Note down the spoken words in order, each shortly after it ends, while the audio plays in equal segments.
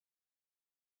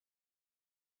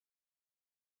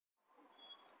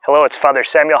Hello, it's Father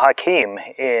Samuel Hakim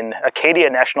in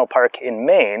Acadia National Park in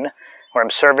Maine, where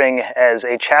I'm serving as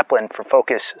a chaplain for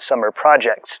Focus Summer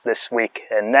Projects this week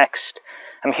and next.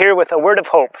 I'm here with a word of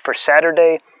hope for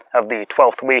Saturday of the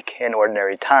 12th week in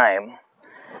Ordinary Time.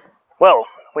 Well,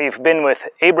 we've been with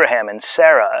Abraham and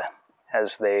Sarah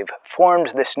as they've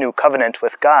formed this new covenant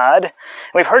with God.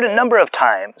 We've heard a number of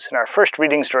times in our first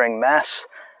readings during Mass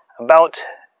about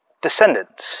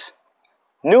descendants.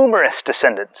 Numerous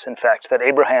descendants, in fact, that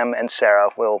Abraham and Sarah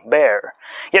will bear.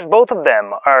 Yet both of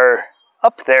them are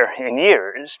up there in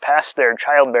years, past their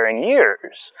childbearing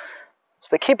years. So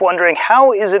they keep wondering,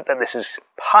 how is it that this is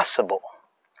possible?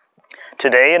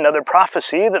 Today, another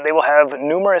prophecy that they will have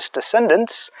numerous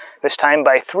descendants, this time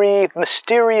by three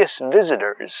mysterious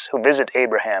visitors who visit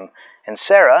Abraham and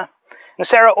Sarah. And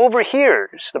Sarah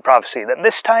overhears the prophecy that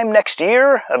this time next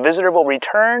year, a visitor will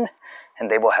return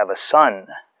and they will have a son.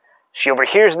 She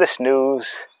overhears this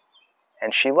news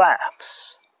and she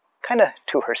laughs, kind of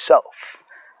to herself.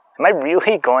 Am I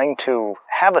really going to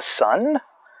have a son?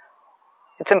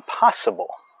 It's impossible.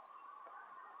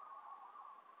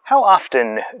 How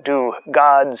often do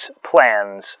God's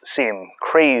plans seem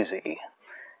crazy?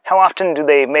 How often do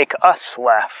they make us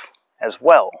laugh as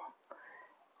well?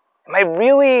 Am I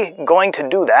really going to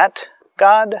do that,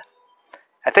 God?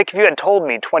 I think if you had told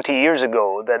me 20 years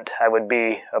ago that I would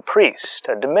be a priest,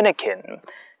 a Dominican,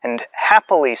 and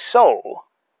happily so,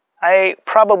 I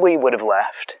probably would have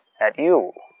laughed at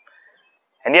you.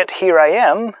 And yet here I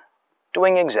am,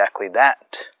 doing exactly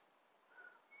that.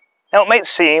 Now, it might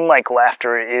seem like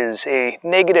laughter is a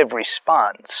negative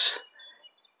response,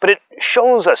 but it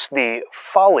shows us the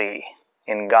folly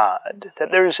in God,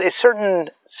 that there's a certain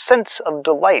sense of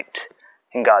delight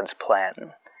in God's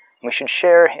plan. We should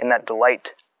share in that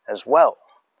delight as well.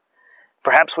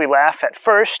 Perhaps we laugh at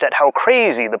first at how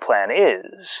crazy the plan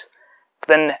is, but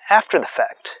then after the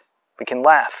fact, we can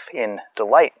laugh in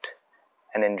delight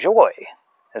and enjoy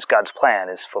as God's plan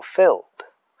is fulfilled.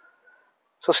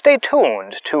 So stay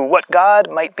tuned to what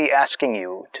God might be asking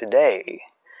you today.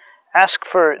 Ask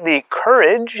for the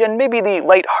courage and maybe the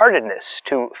lightheartedness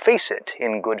to face it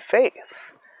in good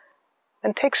faith.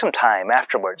 Then take some time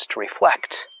afterwards to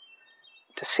reflect,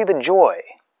 to see the joy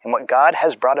in what God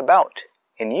has brought about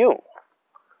in you.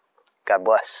 God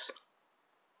bless.